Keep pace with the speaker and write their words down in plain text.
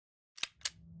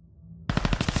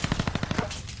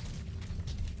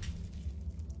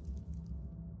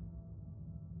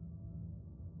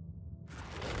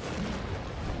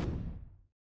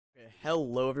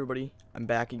Hello everybody, I'm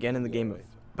back again in the game of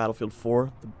Battlefield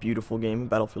 4, the beautiful game of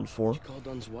Battlefield 4. Did you call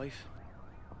Dunn's wife?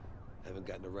 Haven't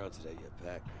gotten around to that yet,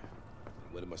 Pac.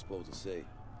 What am I supposed to say?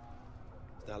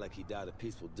 It's not like he died a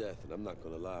peaceful death, and I'm not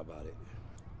gonna lie about it.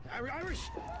 Irish!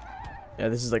 Yeah,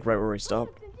 this is like right where we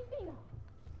stopped.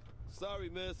 Sorry,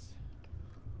 miss.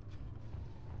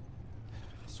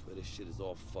 I swear this shit is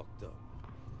all fucked up.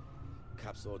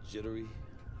 Cops all jittery.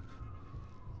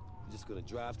 We're just gonna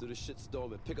drive through the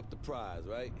shitstorm and pick up the prize,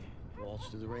 right? Waltz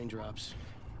through the raindrops.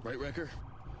 Right, Wrecker?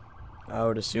 I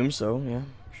would assume so, yeah,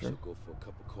 sure. Should go for a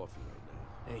cup of coffee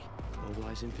right Hey,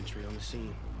 mobilize infantry on the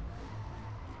scene.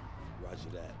 now. Roger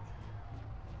that.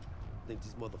 I think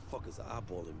these motherfuckers are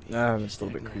eyeballing me. It's a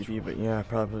little bit creepy, but yeah,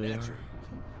 probably are.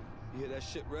 You hear that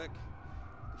shit, Wreck?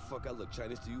 The fuck I look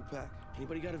Chinese to you, Pac?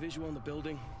 Anybody got a visual on the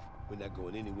building? We're not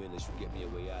going anywhere unless you get me a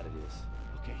way out of this.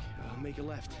 Okay, make a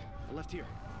left. A left here.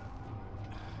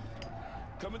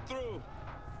 Coming through.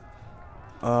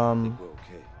 Um, I think we're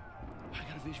okay.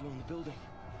 I got a visual on the building.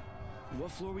 And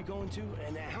what floor are we going to?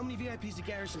 And how many VIPs did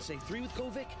Garrison say? 3 with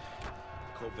Kovic?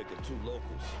 Kovic and 2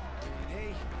 locals.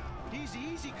 Hey, easy,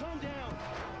 easy, calm down.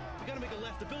 We gotta make a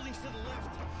left. The building's to the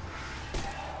left.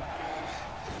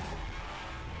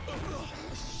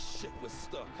 Shit, we're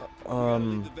stuck.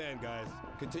 um, Leave the van, guys.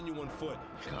 Continue on foot.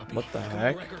 Copy. what the Come on,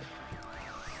 heck? Wrecker.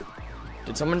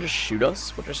 Did someone just shoot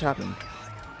us? What just happened?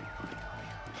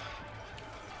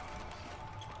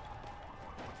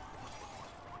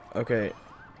 Okay.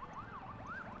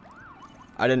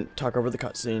 I didn't talk over the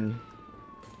cutscene.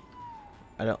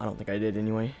 I don't think I did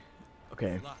anyway.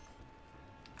 Okay.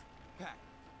 Pac.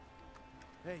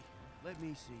 Hey, let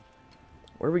me see.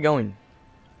 Where are we going?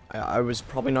 I was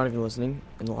probably not even listening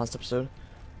in the last episode.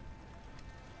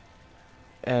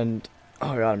 And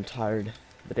oh god, I'm tired.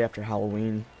 The day after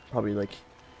Halloween, probably like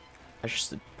I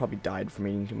just probably died from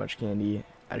eating too much candy.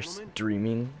 I just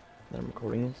dreaming that I'm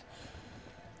recording this.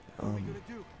 What are we gonna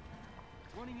do?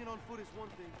 Running in on foot is one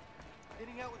thing.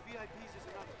 Getting out with VIPs is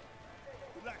another.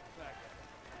 Relax, Pac.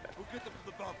 We'll get them to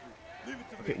the balcony. Leave it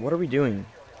to Okay, me. what are we doing?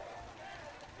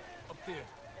 Up there.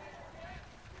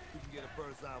 We can get a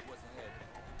bird's eye of what's ahead.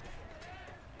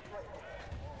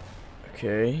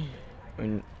 Okay. I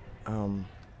mean,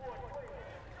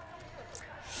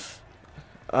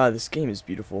 this game is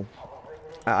beautiful.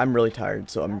 I'm really tired,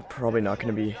 so I'm probably not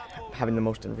going to be having the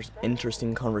most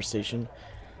interesting conversation.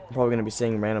 I'm probably going to be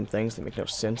saying random things that make no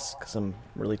sense, because I'm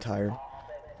really tired.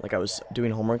 Like, I was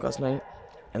doing homework last night,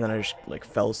 and then I just, like,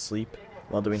 fell asleep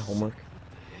while doing homework.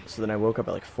 So then I woke up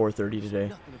at, like, 4:30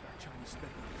 today,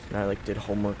 and I, like, did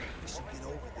homework.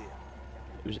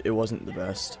 It wasn't the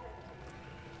best.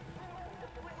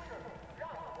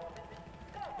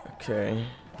 Okay.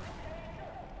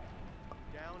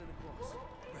 Down and across.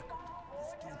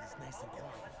 Let's do this nice and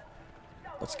quiet.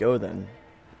 Let's go then.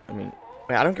 I mean,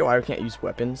 I don't get why we can't use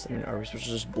weapons. I mean, are we supposed to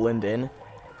just blend in?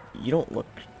 You don't look...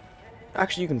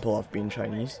 Actually, you can pull off being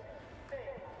Chinese.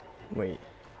 Wait.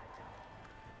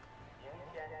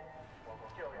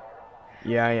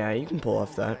 Yeah, you can pull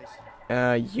off that.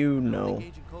 You know.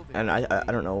 And I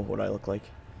don't know what I look like.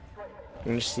 You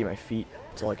can just see my feet.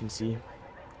 That's all I can see.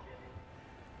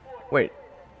 Wait.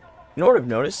 You know what I've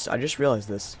noticed? I just realized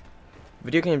this.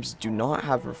 Video games do not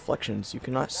have reflections. You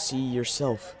cannot see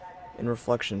yourself in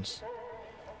reflections.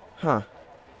 Huh.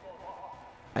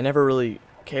 I never really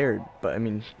cared, but I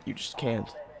mean, you just can't.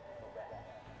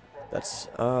 That's,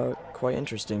 quite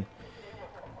interesting.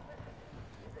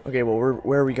 Okay, well,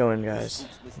 where are we going, guys?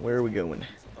 Where are we going?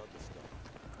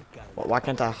 Well, why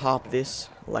can't I hop this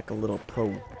like a little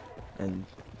pro? And,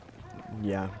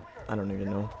 yeah, I don't even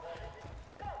know.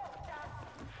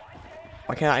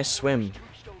 Why can't I swim?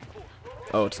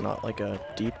 Oh, it's not like a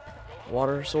deep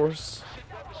water source?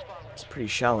 It's pretty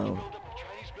shallow.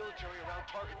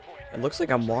 It looks like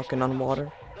I'm walking on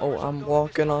water. Oh, I'm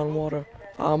walking on water.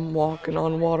 I'm walking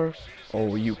on water.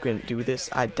 Oh, you can do this?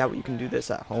 I doubt you can do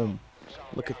this at home.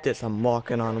 Look at this, I'm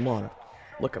walking on water.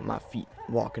 Look at my feet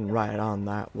walking right on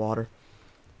that water.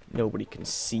 Nobody can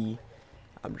see.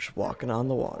 I'm just walking on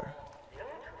the water.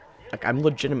 Like, I'm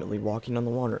legitimately walking on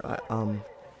the water.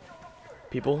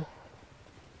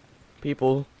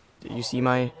 People, do you see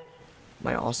my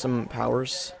awesome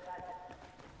powers?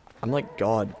 I'm like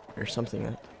God or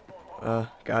something.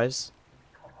 Guys?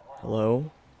 Hello?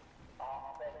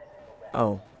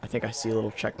 Oh, I think I see a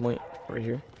little checkpoint right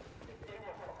here.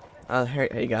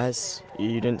 Hey guys,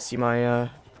 you didn't see my,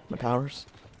 my powers?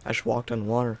 I just walked on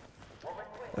water.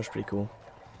 That was pretty cool.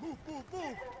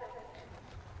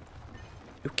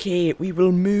 Okay, we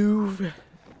will move.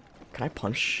 Can I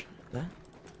punch that?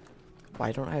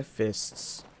 Why don't I have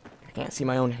fists? I can't see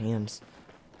my own hands.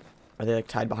 Are they like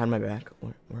tied behind my back?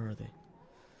 Where are they?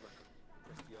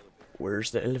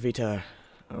 Where's the elevator?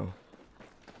 Oh.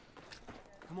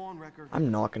 Come on, Wrecker.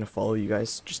 I'm not gonna follow you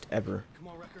guys, just ever. Come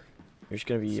on, Wrecker. You're just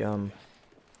gonna be,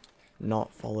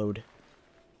 not followed.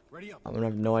 Ready up. I'm gonna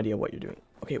have no idea what you're doing.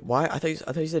 Okay, why? I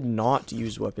thought you said not to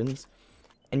use weapons.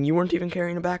 And you weren't even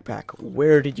carrying a backpack.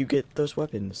 Where did you get those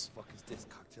weapons? Fuck is this?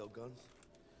 Cocktail guns?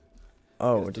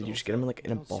 Oh, did you just get them like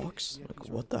in a box? Yeah, Like, these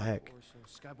are what the heck?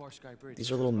 Sky Bar, Sky Bridge. These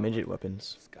are little midget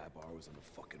weapons. Sky bar was on the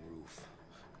fucking roof.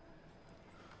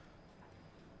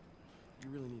 You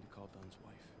really need to call Dunn's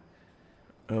wife.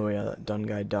 Oh yeah, that done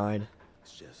guy died.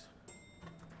 It's just...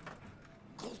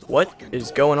 What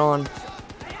is going on?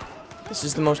 This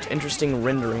is the most interesting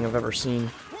rendering I've ever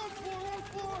seen.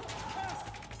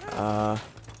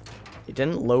 It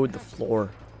didn't load the floor.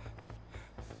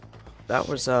 That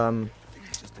was,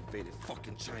 just invaded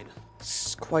fucking China.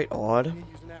 it's quite odd.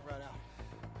 Using that right out.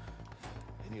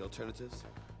 Any alternatives?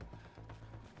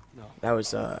 No. That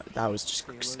was just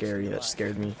scary. That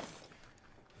scared me.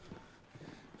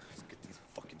 Let's get these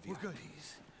fucking We're good.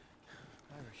 VIPs.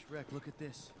 Irish, Wreck, look at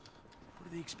this. What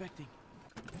are they expecting?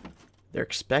 They're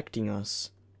expecting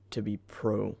us to be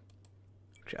pro.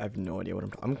 Actually, I have no idea what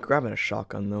I'm grabbing a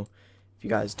shotgun though. If you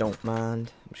guys don't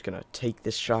mind, I'm just gonna take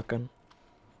this shotgun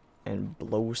and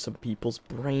blow some people's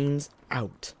brains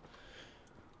out.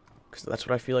 Because that's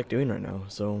what I feel like doing right now,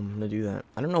 so I'm gonna do that.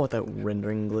 I don't know what that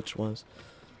rendering glitch was.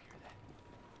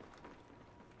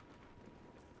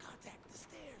 Contact the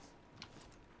stairs.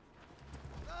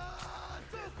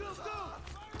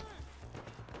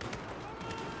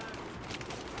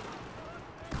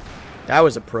 That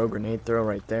was a pro grenade throw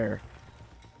right there.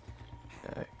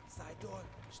 Side door.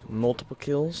 Multiple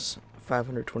kills,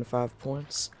 525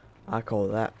 points. I call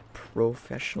that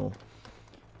professional.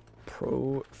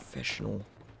 Professional.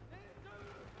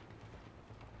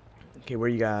 Okay, where are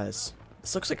you guys?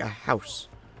 This looks like a house.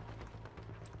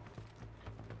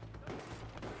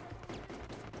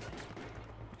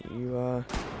 You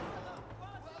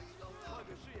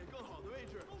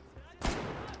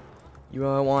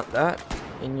want that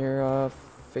in your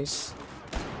face?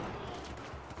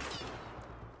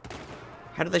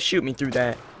 How did they shoot me through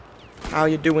that? How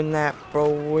you doing that,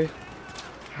 bro?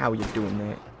 How you doing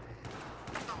that?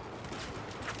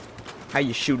 How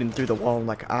you shooting through the wall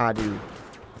like I do?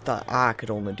 I thought I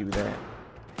could only do that.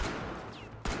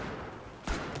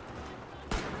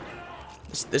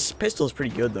 This pistol is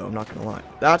pretty good though, I'm not gonna lie.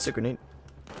 That's a grenade.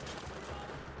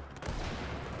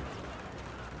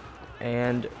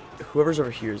 And whoever's over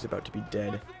here is about to be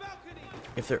dead.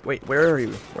 If they're wait, where are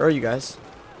you? Where are you guys?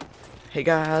 Hey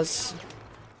guys.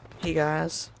 Hey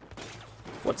guys.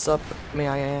 What's up, may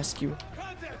I ask you?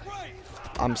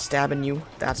 I'm stabbing you.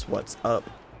 That's what's up.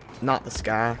 Not the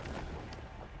sky.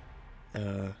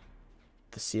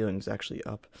 The ceiling's actually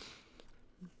up.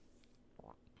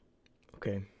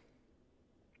 Okay.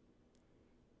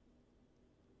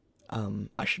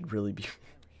 I should really be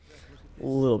a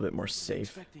little bit more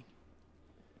safe.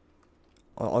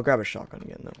 I'll grab a shotgun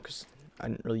again though, because I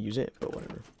didn't really use it, but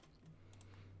whatever.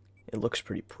 It looks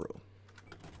pretty pro.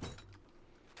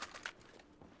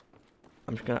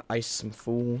 I'm just gonna ice some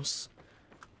fools.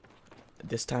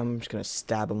 This time I'm just gonna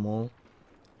stab them all.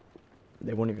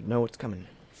 They won't even know what's coming.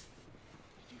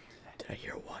 Did I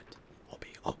hear what?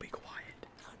 I'll be quiet.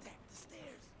 Contact the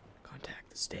stairs. Contact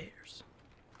the stairs.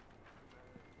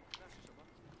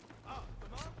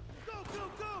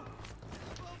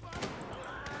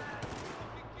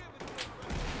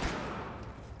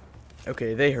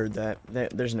 Okay, they heard that.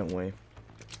 There's no way.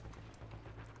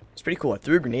 It's pretty cool. I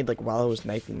threw a grenade like while I was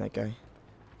knifing that guy.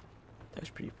 That was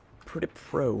pretty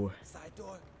pro. Side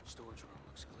door. Storage room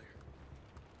looks clear.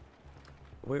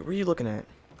 Where are you looking at?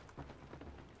 Do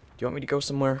you want me to go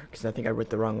somewhere? Because I think I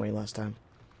went the wrong way last time.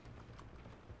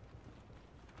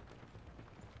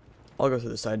 I'll go through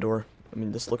the side door. I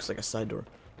mean, this looks like a side door.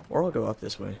 Or I'll go up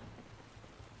this way.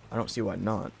 I don't see why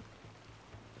not.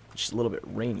 It's just a little bit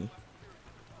rainy.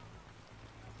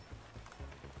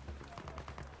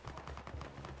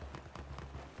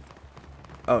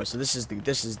 Oh, so this is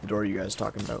the door you guys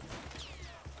talking about.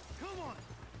 Come on!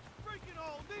 Break it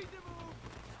all! Need to move!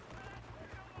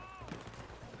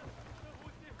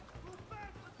 Move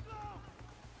fast, let's go!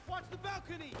 Watch the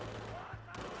balcony!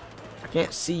 I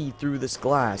can't see through this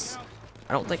glass.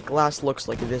 I don't think glass looks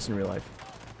like this in real life.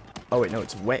 Oh wait, no,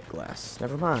 it's wet glass.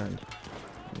 Never mind.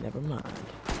 Never mind.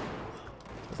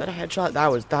 Was that a headshot?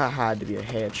 That had to be a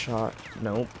headshot.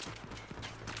 Nope.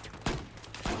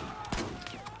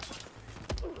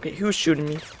 Okay, who's shooting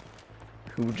me?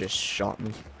 Who just shot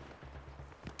me?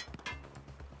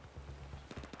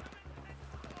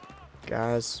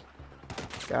 Guys.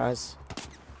 Guys.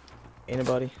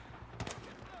 Anybody?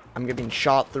 I'm getting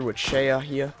shot through a chair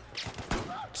here.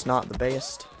 It's not the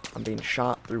best. I'm being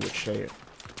shot through a chair.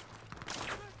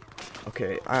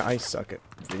 Okay, I suck at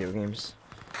video games.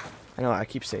 I know I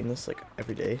keep saying this like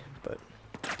every day, but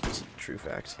it's a true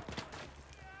fact.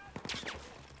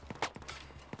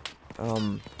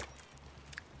 I'm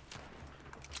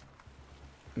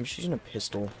just using a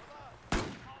pistol.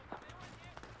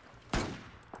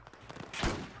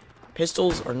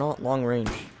 Pistols are not long range.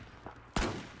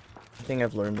 I think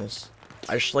I've learned this.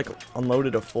 I just like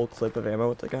unloaded a full clip of ammo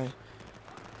with the guy.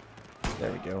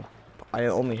 There we go. I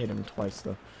only hit him twice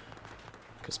though,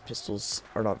 because pistols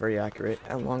are not very accurate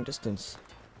at long distance.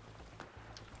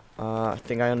 I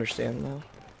think I understand now.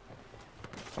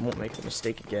 I won't make the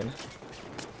mistake again.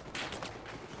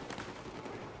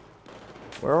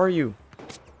 Where are you?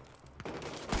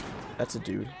 That's a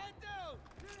dude.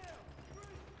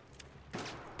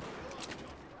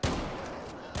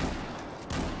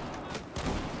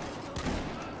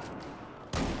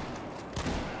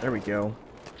 There we go.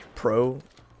 Pro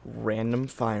random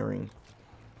firing.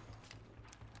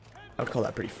 I would call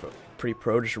that pretty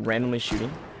pro, just randomly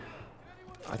shooting.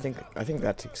 I think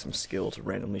that takes some skill to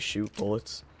randomly shoot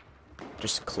bullets.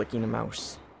 Just clicking a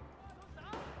mouse.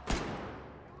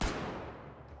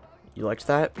 You liked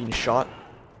that? Being shot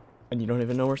and you don't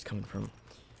even know where it's coming from.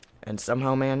 And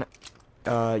somehow, man,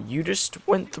 you just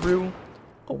went through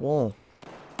a wall.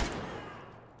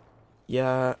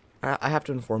 Yeah, I have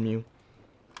to inform you.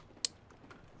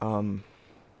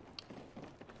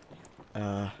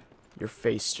 Your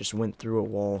face just went through a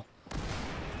wall.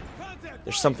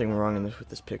 There's something wrong with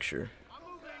this picture.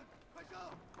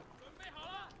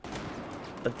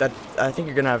 But I think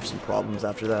you're gonna have some problems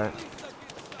after that.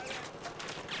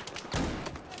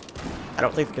 I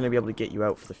don't think they're gonna be able to get you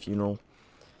out for the funeral.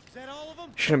 You're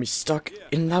gonna be stuck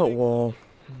in that wall,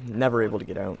 never able to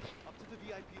get out.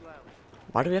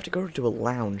 Why do we have to go to a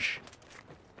lounge?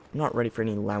 I'm not ready for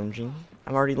any lounging.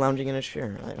 I'm already lounging in a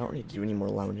chair. I don't need to do any more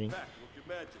lounging.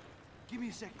 Give me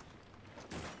a second.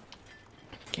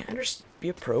 Can't I just be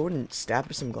a pro and stab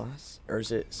with some glass? Or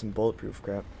is it some bulletproof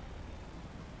crap?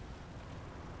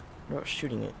 What about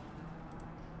shooting it?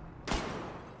 Oh,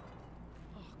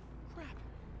 crap.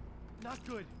 Not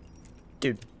good.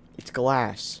 Dude, it's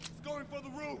glass. It's going for the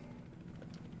roof.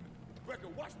 Wrecker,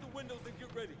 watch the windows and get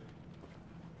ready.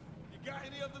 You got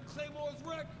any of them claymores,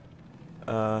 Wreck?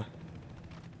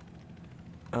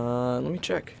 Let me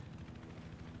check.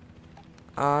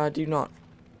 I do not.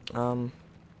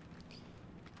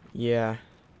 Yeah.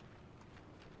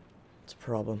 It's a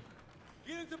problem.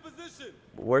 Get into position.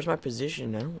 Where's my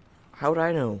position now? How would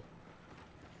I know?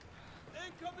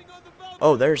 Incoming on the balcony.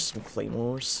 Oh, there's some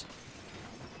claymores.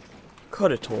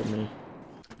 Could have told me.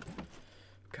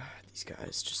 God, these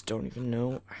guys just don't even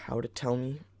know how to tell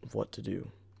me what to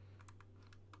do.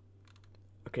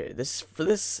 Okay, for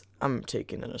this, I'm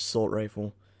taking an assault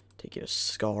rifle, taking a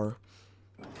SCAR.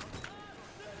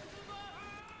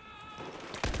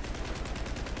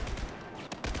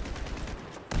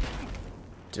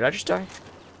 Did I just die?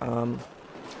 I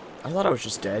thought I was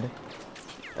just dead.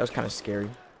 That was kind of scary.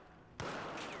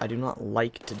 I do not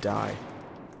like to die.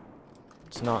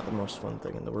 It's not the most fun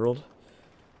thing in the world.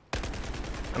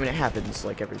 I mean, it happens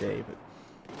like every day, but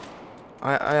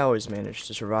I always manage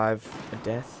to survive a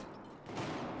death.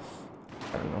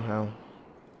 I don't know how.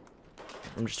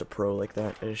 I'm just a pro like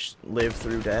that. I just live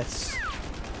through deaths.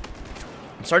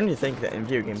 I'm starting to think that in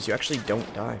video games you actually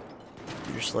don't die.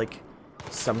 You just like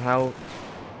somehow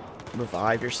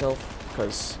revive yourself,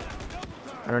 because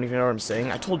I don't even know what I'm saying.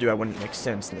 I told you I wouldn't make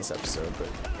sense in this episode, but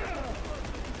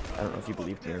I don't know if you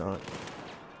believed me or not.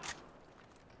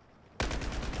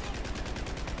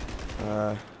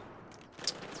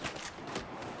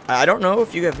 I don't know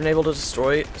if you have been able to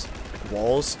destroy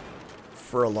walls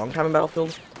for a long time in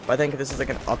Battlefield, but I think this is like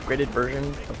an upgraded version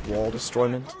of wall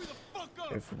destroyment.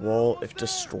 If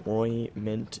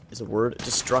destroyment is a word,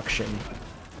 destruction.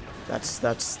 That's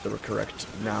the correct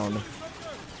noun.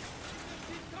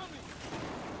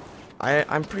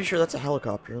 I'm pretty sure that's a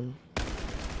helicopter.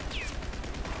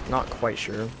 Not quite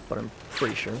sure, but I'm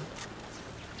pretty sure.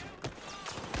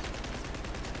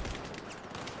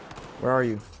 Where are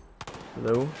you?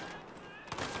 Hello?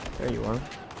 There you are.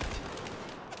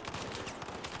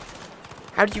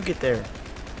 How did you get there?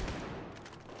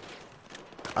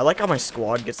 I like how my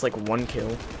squad gets like one kill,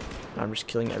 and I'm just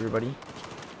killing everybody.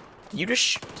 Did you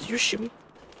just shoot me?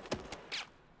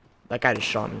 That guy just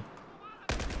shot me.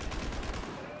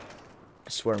 I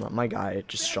swear, my guy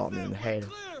just shot me in the head.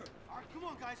 Alright, come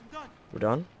on, guys, I'm done. We're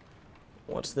done?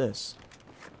 What's this?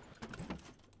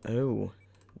 Oh,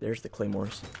 there's the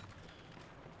claymores.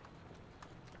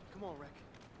 Come on, Rick.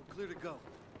 We're clear to go.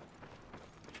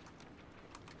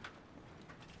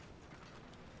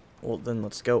 Well, then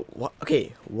let's go.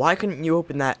 Okay, why couldn't you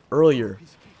open that earlier?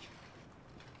 Piece of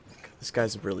cake. This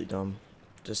guy's really dumb.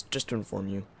 Just to inform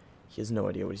you, he has no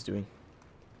idea what he's doing.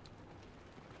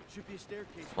 Should be a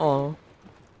staircase. Aw,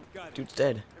 Got it. dude's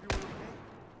dead. Everyone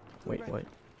okay? Wait, what?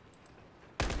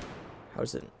 How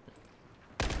is it?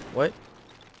 What?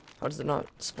 How does it not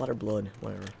splatter blood?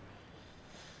 Whatever.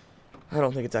 I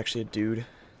don't think it's actually a dude.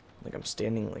 Like, I'm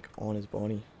standing, like, on his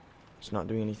body. Just not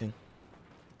doing anything.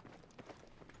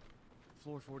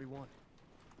 Floor 41.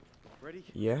 Ready?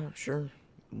 Yeah, sure.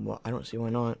 Well, I don't see why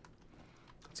not.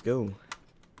 Let's go.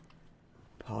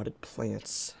 Potted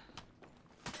plants.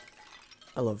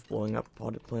 I love blowing up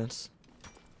potted plants.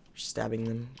 Stabbing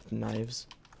them with knives.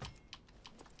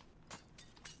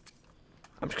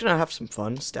 I'm just gonna have some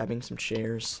fun stabbing some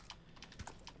chairs.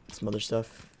 Some other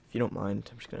stuff. If you don't mind,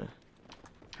 I'm just gonna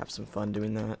have some fun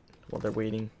doing that while they're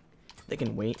waiting. They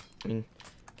can wait. I mean,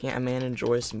 can't a man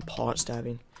enjoy some pot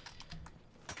stabbing?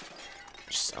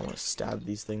 I want to stab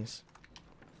these things.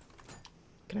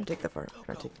 Can I take that far? Can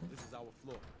I take that? This is our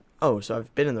floor. Oh, so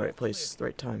I've been in the right place, the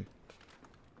right time.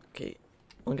 Okay,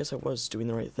 well, I guess I was doing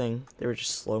the right thing. They were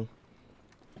just slow.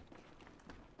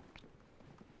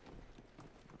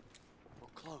 We're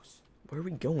close. Where are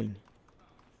we going?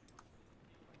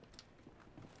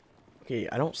 Okay,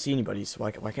 I don't see anybody, so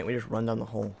why can't we just run down the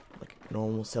hall like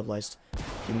normal civilized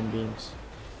human beings?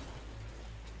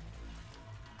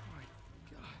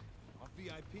 Our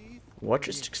VIPs? What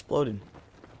just exploded?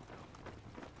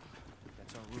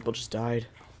 That's our room. People just died.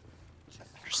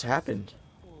 What just happened?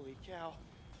 Holy cow.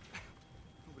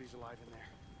 Nobody's alive in there.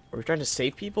 Are we trying to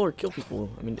save people or kill people?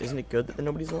 I mean, isn't it good that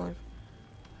nobody's alive?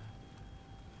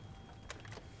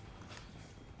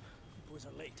 Boys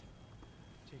are late.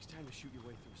 Takes time to shoot your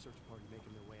way through a search party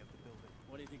making their way up the building.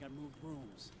 What do you think I moved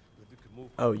rooms? If you could move,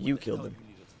 Oh, what you the killed hell them.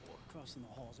 you need us for? Crossing the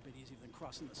hall's a bit easier than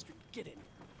crossing the street. Get in.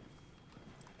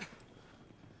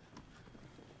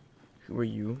 Who are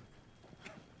you?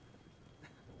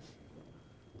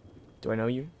 Do I know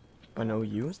you? I know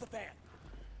you? Where's the van?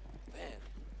 Man,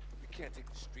 we can't take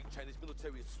the street. Chinese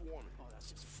military is swarming. Oh,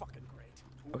 that's just fucking great.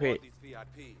 Who Okay. are these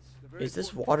VIPs? The very Is this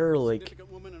important water, like,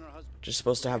 significant woman and her husband. just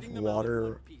supposed to have Getting them out in water?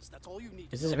 one piece. That's all you need.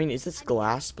 Is this, I mean, is this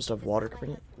glass supposed to have water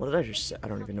covering it? What did I just say? I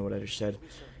don't even know what I just said.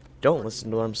 Don't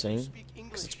listen to what I'm saying, Speak because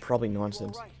English. it's probably You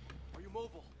nonsense. all right? Are you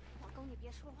mobile? 老公，你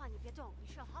别说话，你别动，你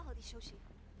需要好好地休息。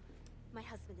My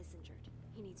husband is injured.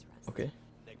 He needs rest. Okay.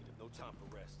 Negative, no time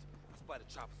for rest. Despite the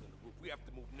choppers on the roof, we have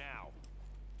to move now.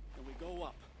 And we go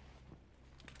up.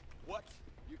 What?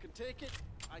 You can take it.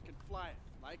 I can fly it.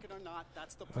 Like it or not,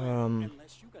 that's the plan.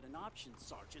 Unless you got an option,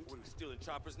 Sergeant. What are we stealing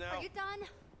choppers now? Are you done?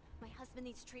 My husband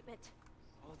needs treatment.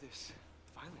 All this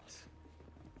violence.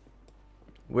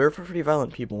 We're for pretty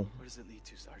violent people. Where does it lead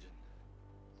to, Sergeant?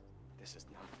 This is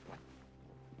not what.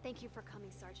 Thank you for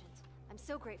coming, Sergeant. I'm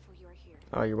so grateful you are here.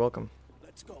 Oh, you're welcome.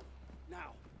 Let's go.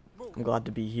 Now. Move. I'm glad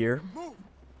to be here. Move.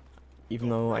 Even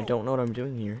though I don't know what I'm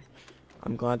doing here.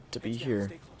 I'm glad to be Heads down, here.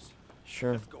 Stay close.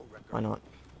 Sure. Let's go, Wrecker. Why not?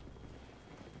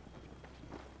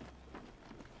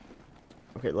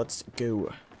 Okay, let's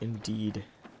go. Indeed.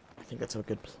 I think that's a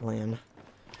good plan.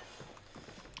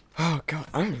 Oh god,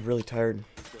 I'm really tired.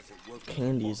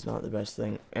 Candy is not the best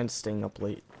thing. And staying up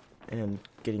late. And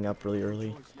getting up really early.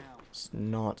 Boys now. It's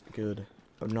not good.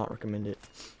 I would not recommend it.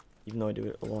 Even though I do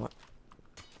it a lot.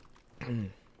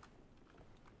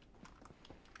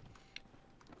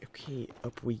 Okay,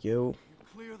 up we go.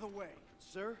 Clear the way.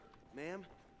 Sir, ma'am,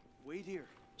 wait here.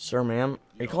 Sir, ma'am.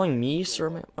 Are you calling me sir,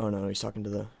 ma'am? Oh no, he's talking to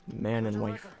the man and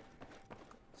wife.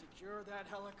 Secure that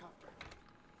helicopter.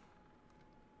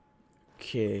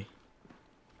 Okay.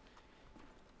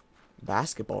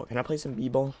 Basketball. Can I play some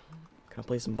b-ball? Can I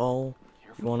play some ball?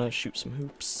 You wanna shoot some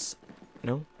hoops?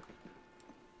 No?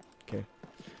 Okay.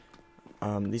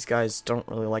 These guys don't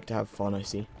really like to have fun, I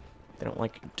see. They don't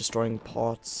like destroying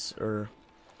pots or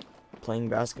playing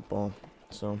basketball.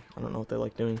 So, I don't know what they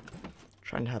like doing.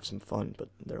 Trying to have some fun, but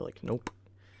they're like, nope.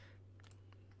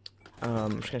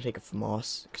 I'm just gonna take a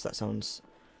FAMAS, because that sounds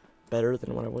better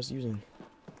than what I was using.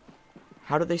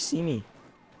 How do they see me?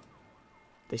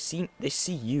 They see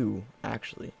you,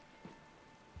 actually.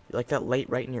 You like that light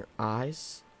right in your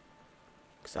eyes?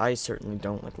 Because I certainly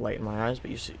don't like light in my eyes,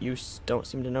 but you don't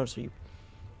seem to notice. Can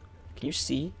you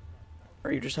see? Or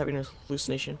are you just having a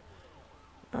hallucination?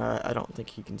 I don't think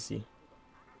he can see.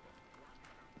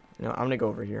 No, I'm gonna go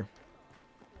over here.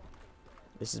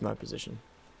 This is my position.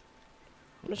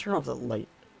 I'm gonna turn off the light.